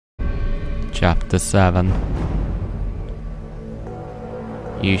Chapter 7.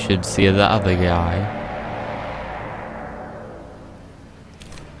 You should see the other guy.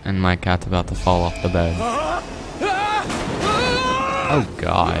 And my cat's about to fall off the bed. Oh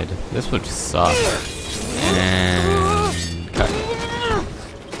god, this would suck. And cut.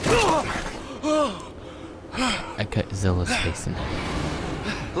 I cut Zilla's face in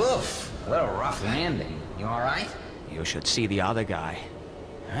half. Oof, what a rough landing. You alright? You should see the other guy.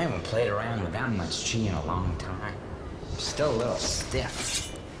 I haven't played around with that much chi in a long time. I'm still a little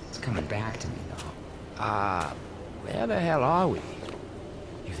stiff. It's coming back to me, though. Where the hell are we?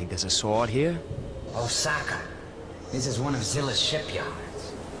 You think there's a sword here? Osaka. This is one of Zilla's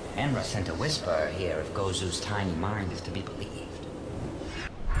shipyards. Enra sent a whisperer here if Gozu's tiny mind is to be believed.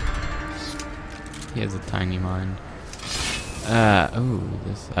 He has a tiny mind. Oh,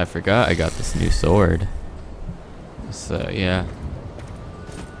 this, I forgot I got this new sword. So, yeah.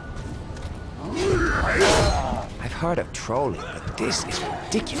 I've heard of trolling, but this is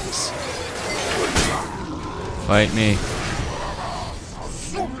ridiculous. Fight me.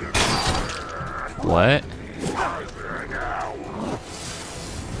 What?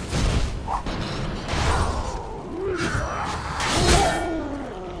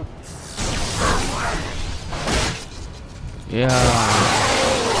 Yeah.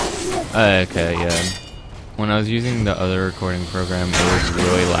 Okay, yeah. When I was using the other recording program, it was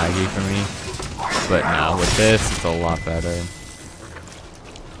really laggy for me. But now with this, it's a lot better.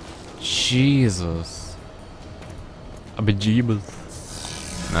 Jesus. A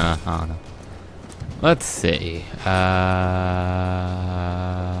bejeebus. Nah, I don't know. Let's see. What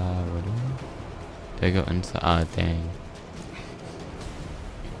do I go inside? Dang.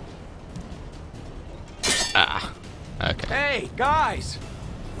 Okay. Hey, guys!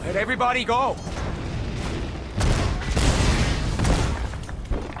 Where'd everybody go?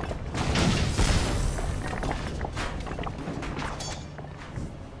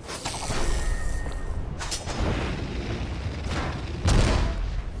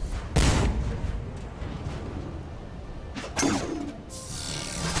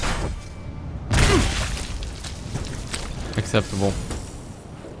 Acceptable.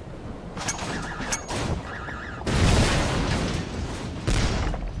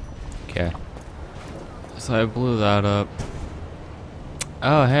 Okay. So I blew that up.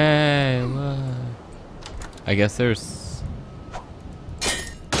 Oh, hey, look. I guess there's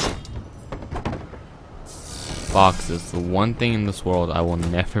boxes. The one thing in this world I will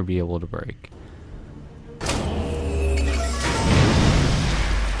never be able to break.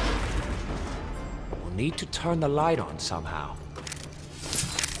 We'll need to turn the light on somehow.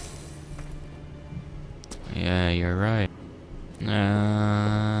 Yeah, you're right.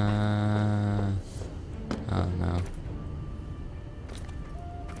 Oh no.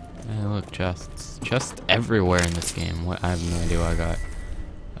 Hey, look, chests. Chests everywhere in this game. What? I have no idea what I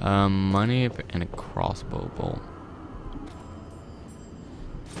got. Money and a crossbow bolt.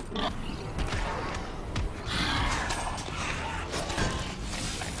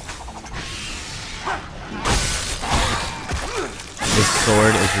 This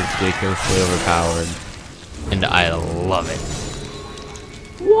sword is ridiculously overpowered, and I love it.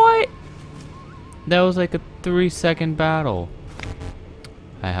 What? That was like a 3-second battle.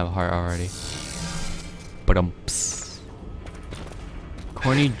 I have a heart already. But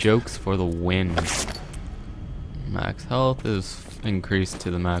corny jokes for the win. Max health is increased to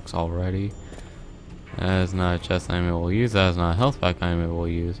the max already. That is not a chest item I will use. That is not a health pack item I will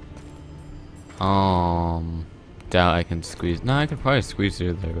use. Doubt I can squeeze. No, I could probably squeeze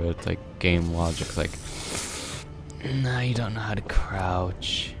through there, but it's like game logic. It's like, no, you don't know how to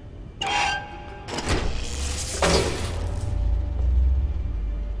crouch.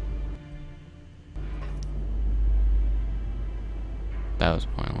 That was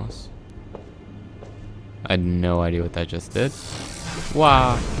pointless. I had no idea what that just did.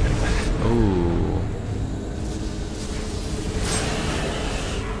 Wow. Ooh.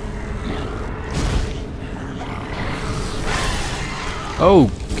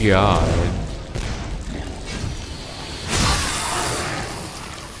 Oh god.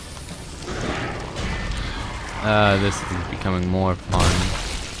 This is becoming more fun.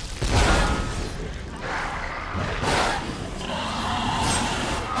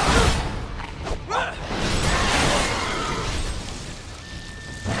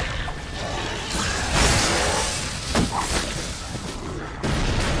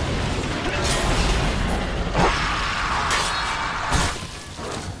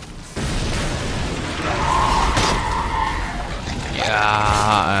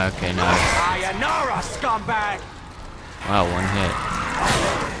 Okay, nice. Sayonara, scumbag! Wow, one hit.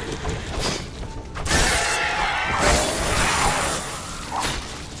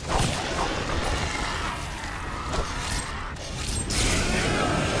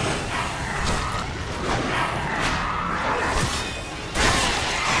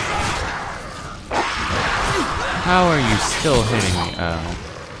 How are you still hitting me? Oh.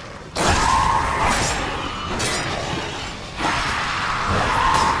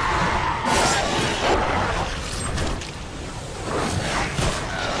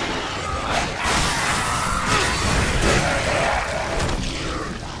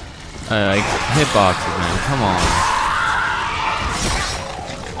 Like, hitboxes, man. Come on.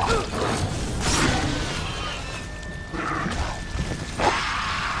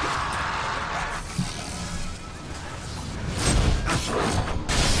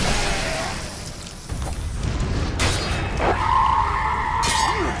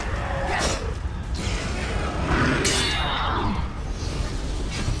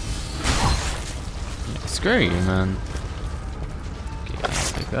 Yeah, screw you, man. Okay, I'll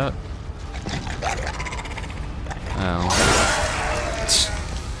take that. Oh.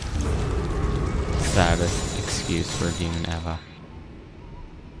 Saddest excuse for a demon ever.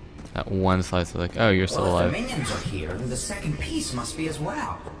 That one slice of like, oh, you're still alive. If the minions are here, then the second piece must be as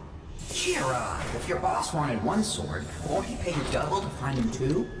well. Cheer up! If your boss wanted one sword, won't he pay you double to find him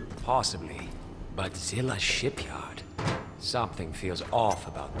two? Possibly. But Zilla's shipyard. Something feels off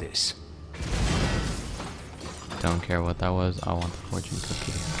about this. Don't care what that was, I want the fortune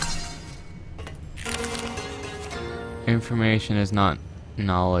cookie. Information is not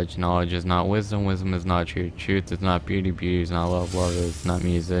knowledge, knowledge is not wisdom, wisdom is not truth, truth is not beauty, beauty is not love, love is not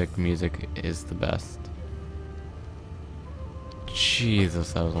music, music is the best.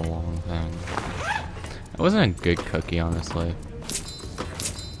 Jesus, that was a long thing. That wasn't a good cookie, honestly.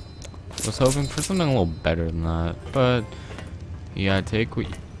 I was hoping for something a little better than that, but you gotta take what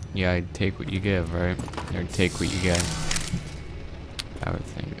you give, right? Or take what you get. I would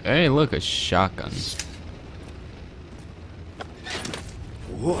think. Hey, look, a shotgun.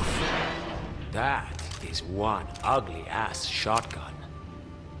 Woof. That is one ugly ass shotgun.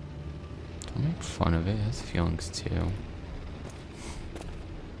 Don't make fun of it, it has feelings too.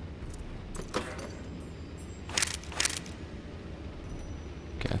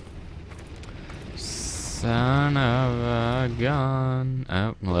 Okay. Son of a gun.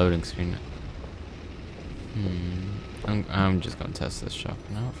 Oh, loading screen. I'm just gonna test this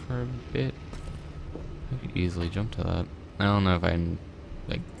shotgun out for a bit. I could easily jump to that. I don't know if I'm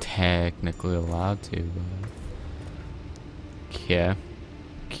like technically allowed to, but yeah.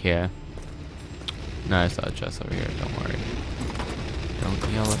 No, I saw a chest over here, don't worry.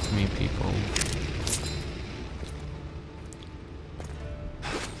 Don't yell at me, people.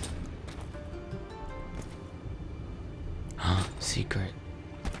 Secret.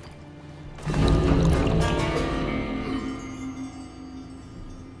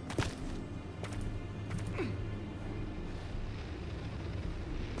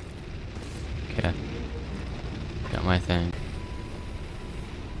 Okay. Got my thing.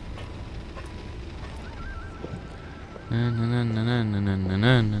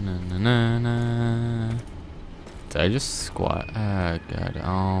 Did I just squat? Ah, God.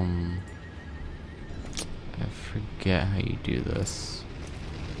 I forget how you do this.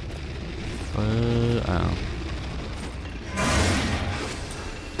 Oh.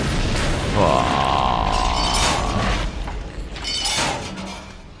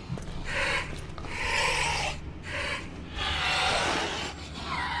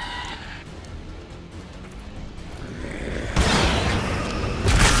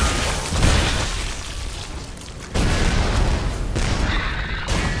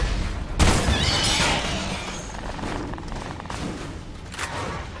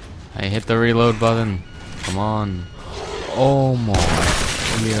 I hit the reload button. Come on. Oh my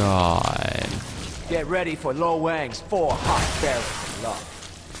God. Get ready for Lo Wang's 4 hot barrels of love.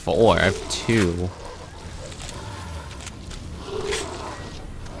 4? I have 2.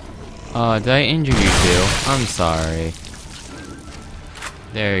 Did I injure you too? I'm sorry.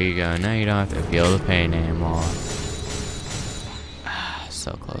 There you go. Now you don't have to feel the pain anymore.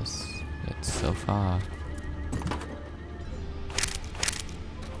 So close. Yet so far.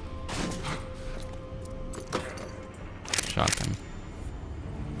 Shotgun.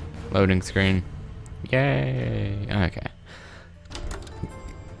 Loading screen. Yay! Okay.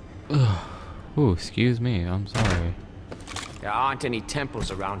 Ugh. Ooh, excuse me. I'm sorry. There aren't any temples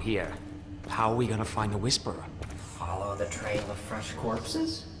around here. How are we gonna find the Whisperer? Follow the trail of fresh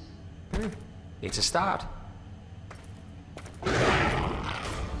corpses? It's a start.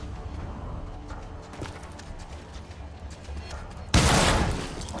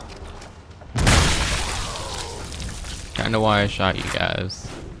 Kinda why I shot you guys.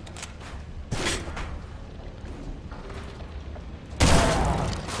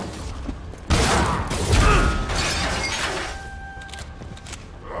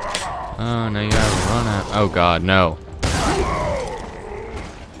 Oh, now you gotta run at. Oh god, no.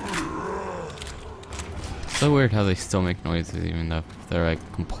 So weird how they still make noises even though they're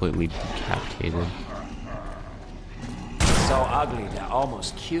like completely decapitated. So ugly, they're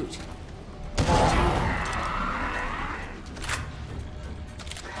almost cute.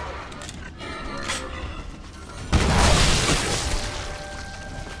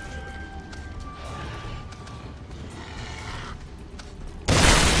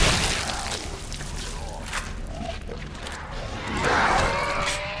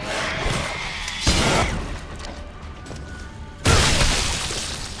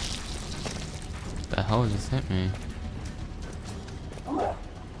 The hell just hit me?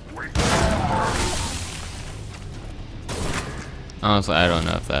 Honestly, I don't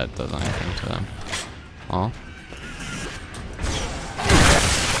know if that does anything to them. Oh.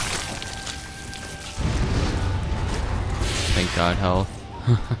 Thank God, health.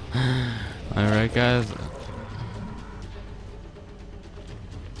 Alright, guys.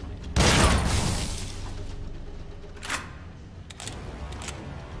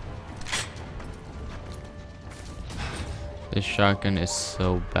 This shotgun is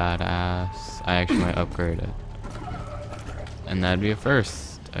so badass. I actually might upgrade it. And that'd be a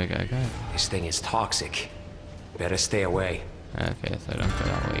first. Okay. This thing is toxic. Better stay away. Okay, so I don't go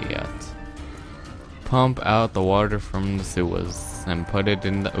that way yet. Pump out the water from the sewers and put it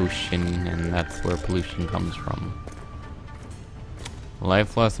in the ocean, and that's where pollution comes from.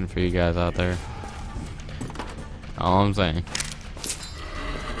 Life lesson for you guys out there. All I'm saying.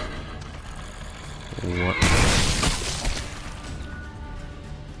 What?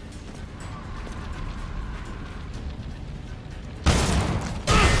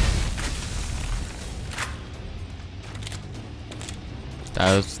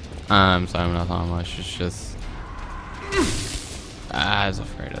 That was, I'm sorry, I'm not talking much. It's just, I was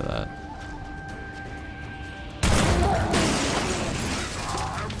afraid of that.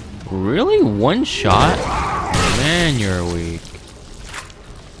 Really? One shot? Man, you're weak.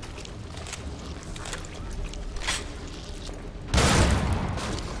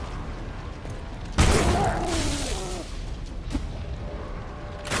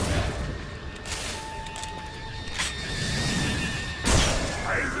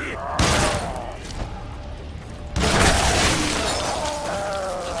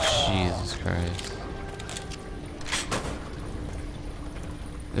 Jesus Christ.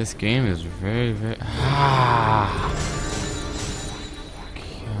 This game is very, very... God,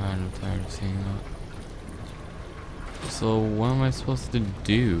 I'm tired of seeing that. So, what am I supposed to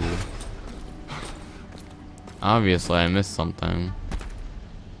do? Obviously, I missed something.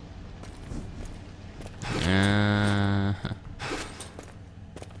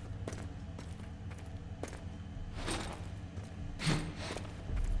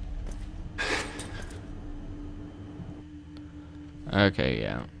 Okay,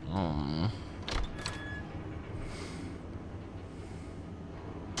 yeah.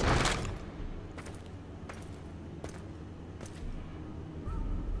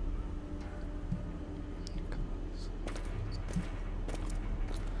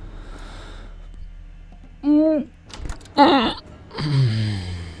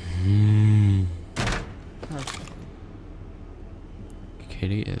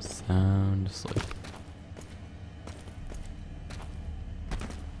 Kitty is sound asleep.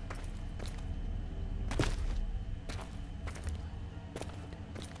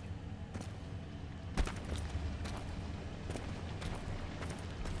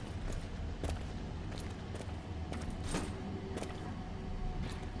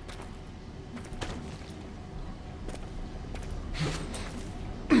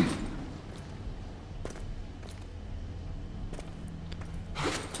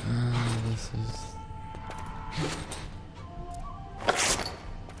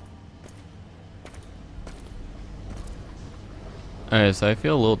 Alright, so I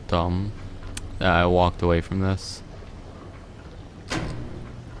feel a little dumb that I walked away from this.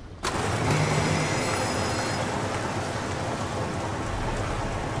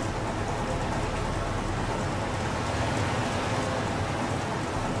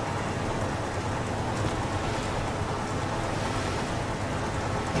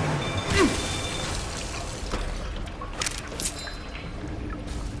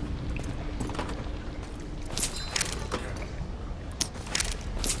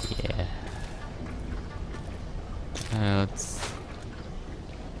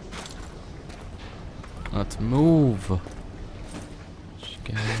 Let's move. Just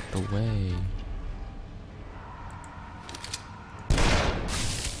get out the way.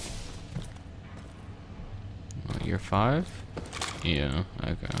 Oh, you're 5? Yeah,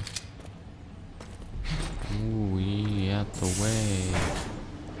 okay. Ooh, out the way.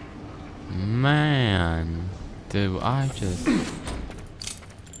 Man, do I just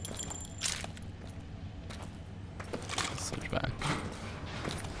switch back.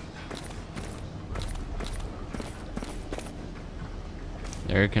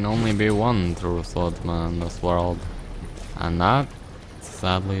 There can only be one true swordsman in this world, and that,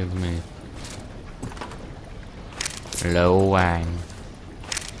 sadly, is me. Lo Wang.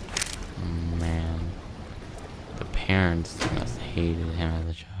 Man, the parents must hated him as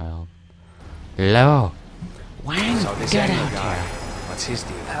a child. Lo Wang, So this get Anglo out guy, here! what's his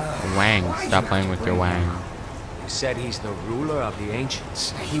deal? Wang, stop playing with your Wang. You said he's the ruler of the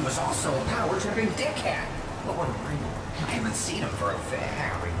ancients. He was also a power-tripping dickhead. But what I haven't seen him for a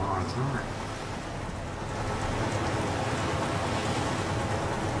very long time.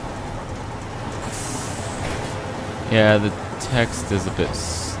 Yeah, the text is a bit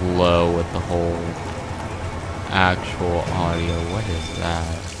slow with the whole actual audio. What is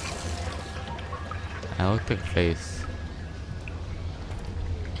that? I looked at face.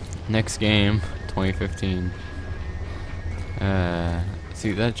 Next game, 2015.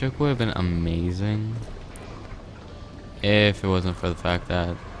 See, that joke would have been amazing if it wasn't for the fact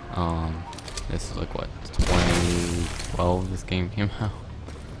that this is like what, 2012 this game came out.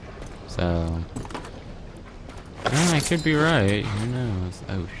 So I could be right. Who knows?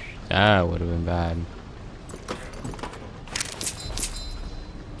 Oh, that would have been bad.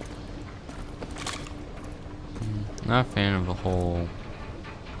 Not a fan of the whole.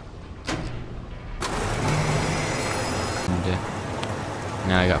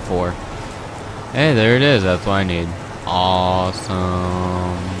 Now I got 4. Hey, there it is. That's what I need. Awesome.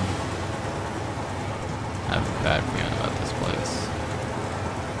 I have a bad feeling about this place.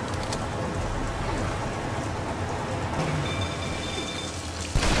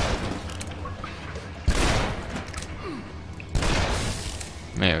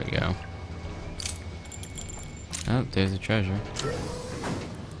 There we go. Oh, there's a treasure.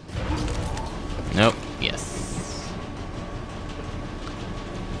 Nope. Yes.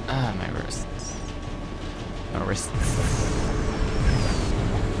 Ah, my wrists. My wrists.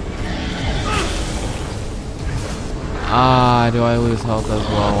 Ah, do I lose health as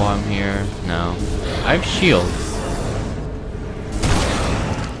well while I'm here? No. I have shields.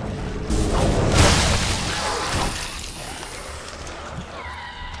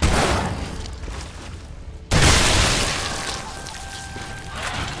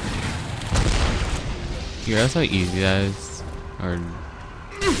 You realize how easy that is? Or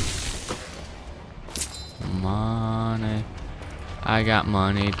money. I got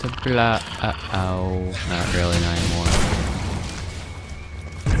money to blow. Uh-oh. Not really, not anymore.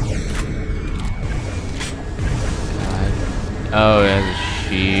 God. Oh, it has a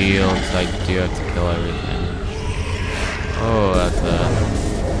shield, so I do have to kill everything. Oh, that's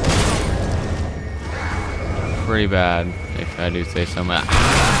pretty bad, if I do say so much.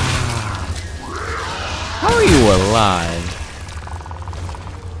 How are you alive?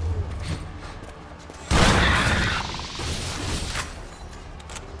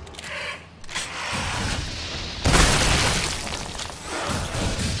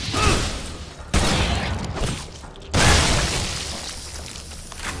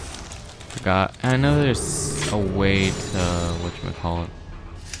 Forgot. I know there's a way to whatchamacallit.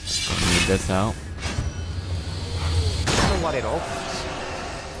 Need this out. I wonder what it opens.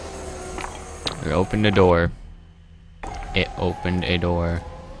 It opened a door. It opened a door.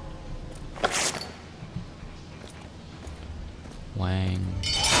 Wang.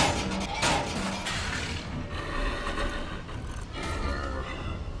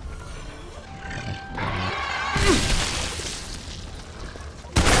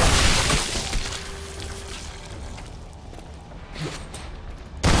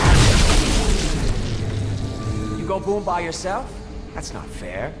 You go boom by yourself? That's not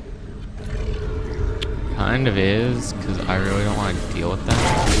fair. Kind of is, because I really don't want to deal with that.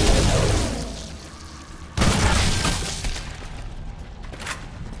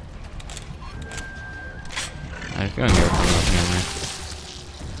 I feel like you're coming up near me.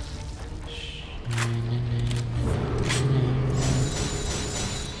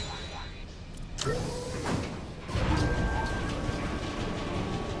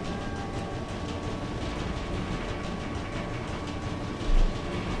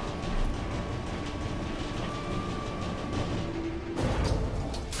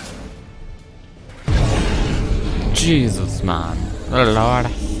 Jesus, man. Oh, Lord.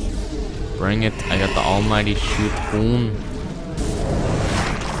 Bring it. I got the almighty shoot boom.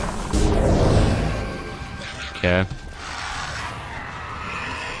 Okay.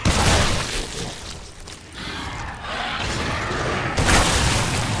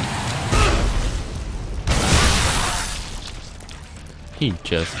 He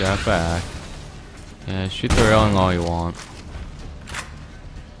just got back. Yeah, shoot the railing all you want.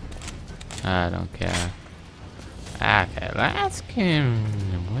 I don't care. Okay, let's get...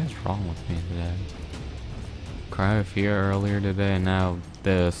 What is wrong with me today? Cry of fear earlier today, and now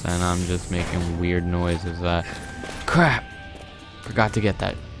this, and I'm just making weird noises that... Crap! Forgot to get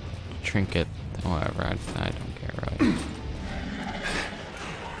that trinket. Whatever, I don't care really.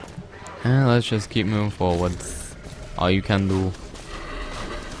 And let's just keep moving forward. All you can do.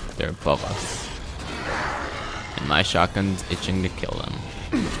 They're above us. And my shotgun's itching to kill them.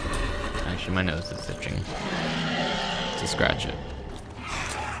 Actually, my nose is itching to scratch it.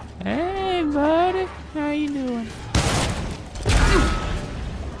 Hey, buddy. How you doing?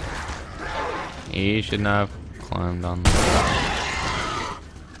 He should not have climbed on the...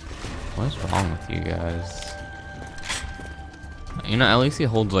 What's wrong with you guys? You know, at least he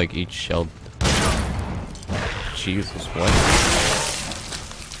holds like each shell. Jesus, what?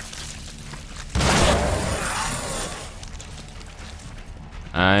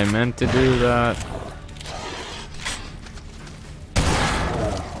 I meant to do that.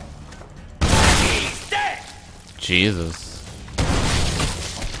 Jesus.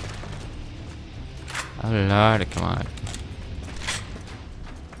 Oh Lord, come on.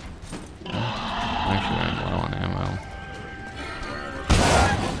 I'm actually running low on ammo.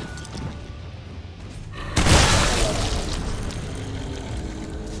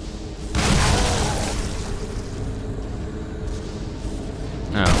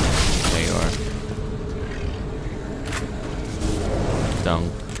 No, there you are.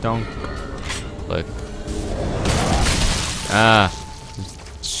 Dunk. Click. Ah,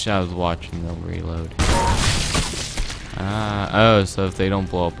 I was watching the reload. Oh, so if they don't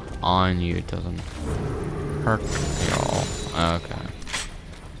blow up on you, it doesn't hurt you all. Okay.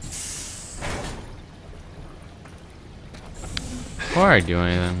 Before I do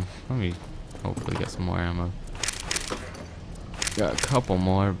anything, let me hopefully get some more ammo. Got a couple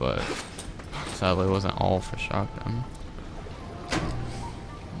more, but sadly it wasn't all for shotgun.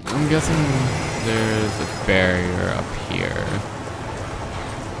 I'm guessing there's a barrier up here.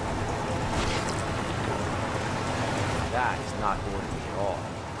 That is not ordinary at all.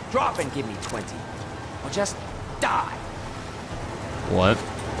 Drop and give me 20. Or just die. What?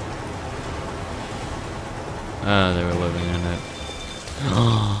 Oh, they were living in it.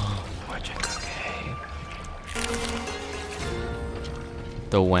 Watch it, okay.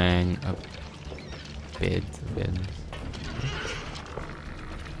 The Wang of bids.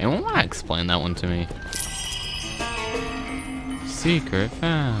 Anyone want to explain that one to me? Secret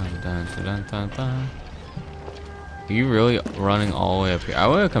found. Dun, dun, dun, dun, dun. Are you really running all the way up here? I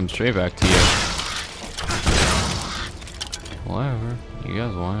would have come straight back to you. Whatever. You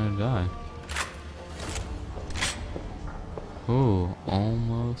guys wanted to die. Ooh,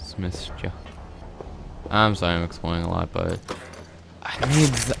 almost missed you. I'm sorry I'm explaining a lot, but I need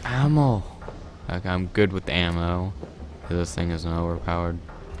the ammo. Like, I'm good with the ammo. This thing is an overpowered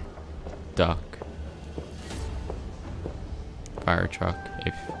duck. Fire truck,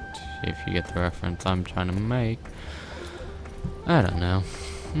 if you get the reference I'm trying to make. I don't know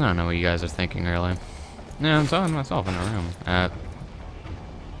what you guys are thinking really. Yeah, I'm talking to myself in a room at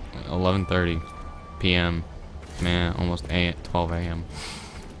 11:30 p.m. Man, almost 12 a.m.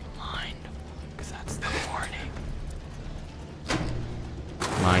 Mind, because that's the morning.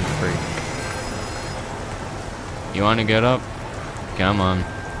 Mind freak. You want to get up? Come on.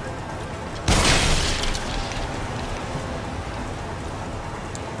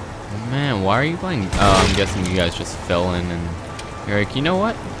 Man, why are you playing? Oh, I'm guessing you guys just fell in and you're like, you know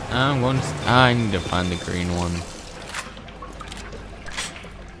what? I'm going to. I need to find the green one.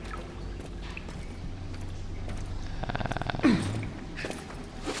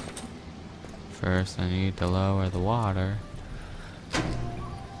 First, I need to lower the water.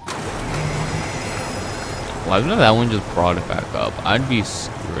 Well, if that one just brought it back up, I'd be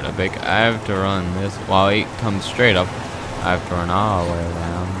screwed. I think I have to run this while it comes straight up. I have to run all the way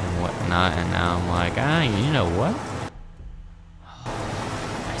around and whatnot, and now I'm like, you know what?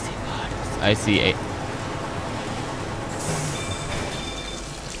 I see bodies. I see a.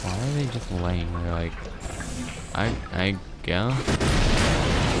 Why are they just laying there? Like, I go.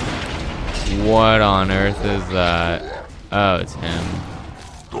 What on earth is that? Oh, it's him.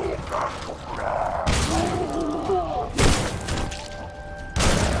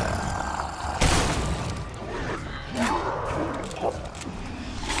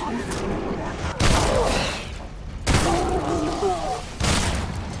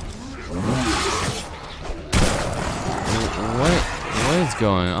 What is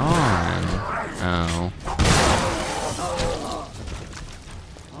going on? Oh.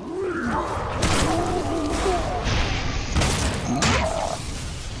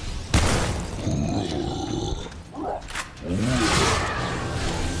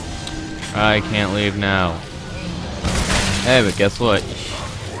 I can't leave now. Hey, but guess what?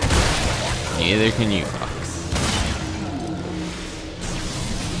 Neither can you, Fox.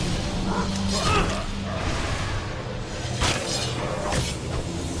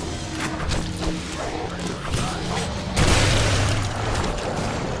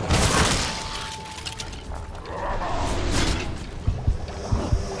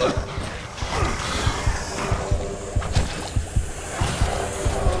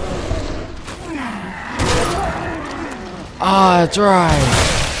 Ah, that's right.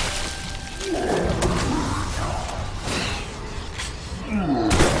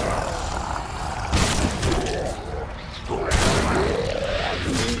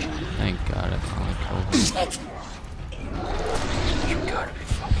 Thank God it's only killed him. You gotta be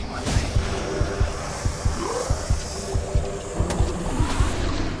fucking with me.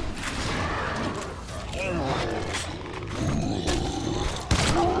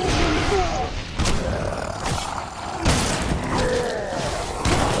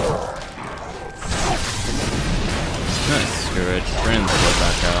 Nice, screw it. Friends go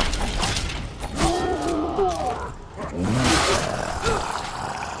back out.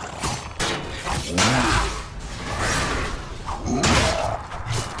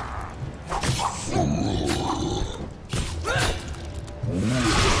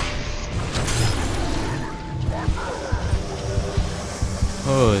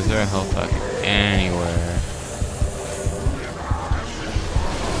 Oh, is there a health pack anywhere?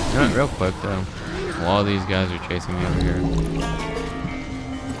 Not real quick though. While these guys are chasing me over here.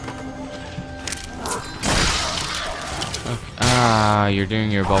 Okay. Ah, you're doing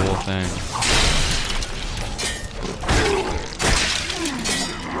your bubble thing.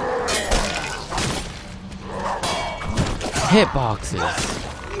 Hitboxes.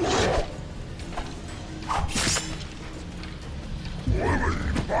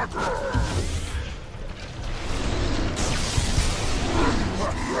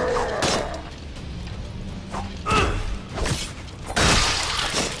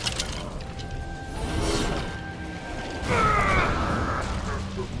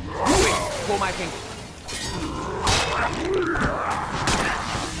 Pull my finger.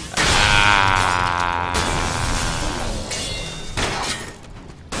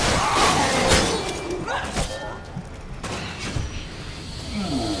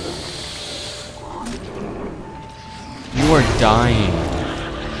 You are dying.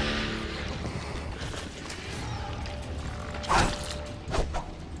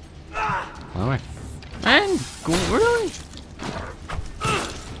 Why am I? Man, really?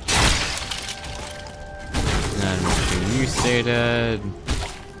 You stay dead.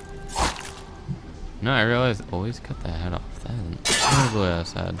 No, I realized always cut the head off. That is incredibly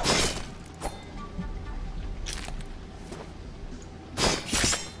sad.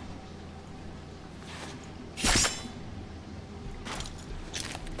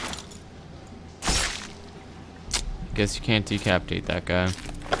 Guess you can't decapitate that guy.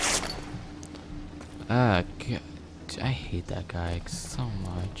 Ah, God, I hate that guy so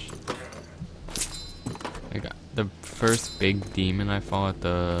much. Like the first big demon I fought at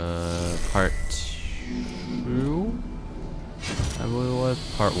the part 2, I believe it was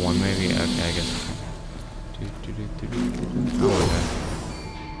part 1 maybe. Okay, I guess. Oh, okay.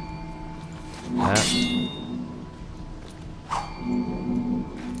 That.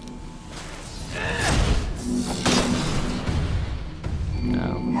 No.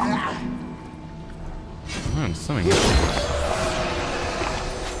 Something.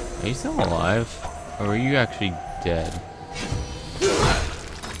 Are you still alive? Or are you actually dead?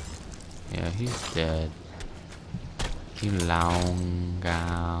 Yeah, he's dead. Long.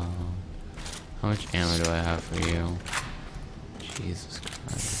 How much ammo do I have for you? Jesus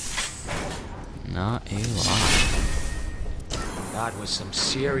Christ. Not a lot. That was some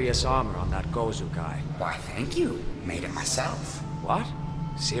serious armor on that Gozu guy. Why, thank you. Made it myself. What?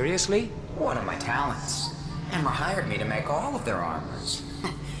 Seriously? One of my talents. Emmer hired me to make all of their armors.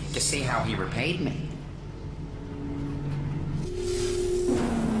 To see how he repaid me.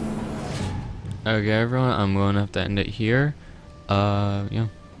 Okay, everyone, I'm going to have to end it here. Yeah.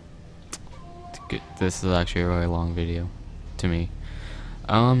 This is actually a really long video to me.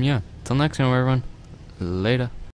 Yeah. Till next time, everyone. Later.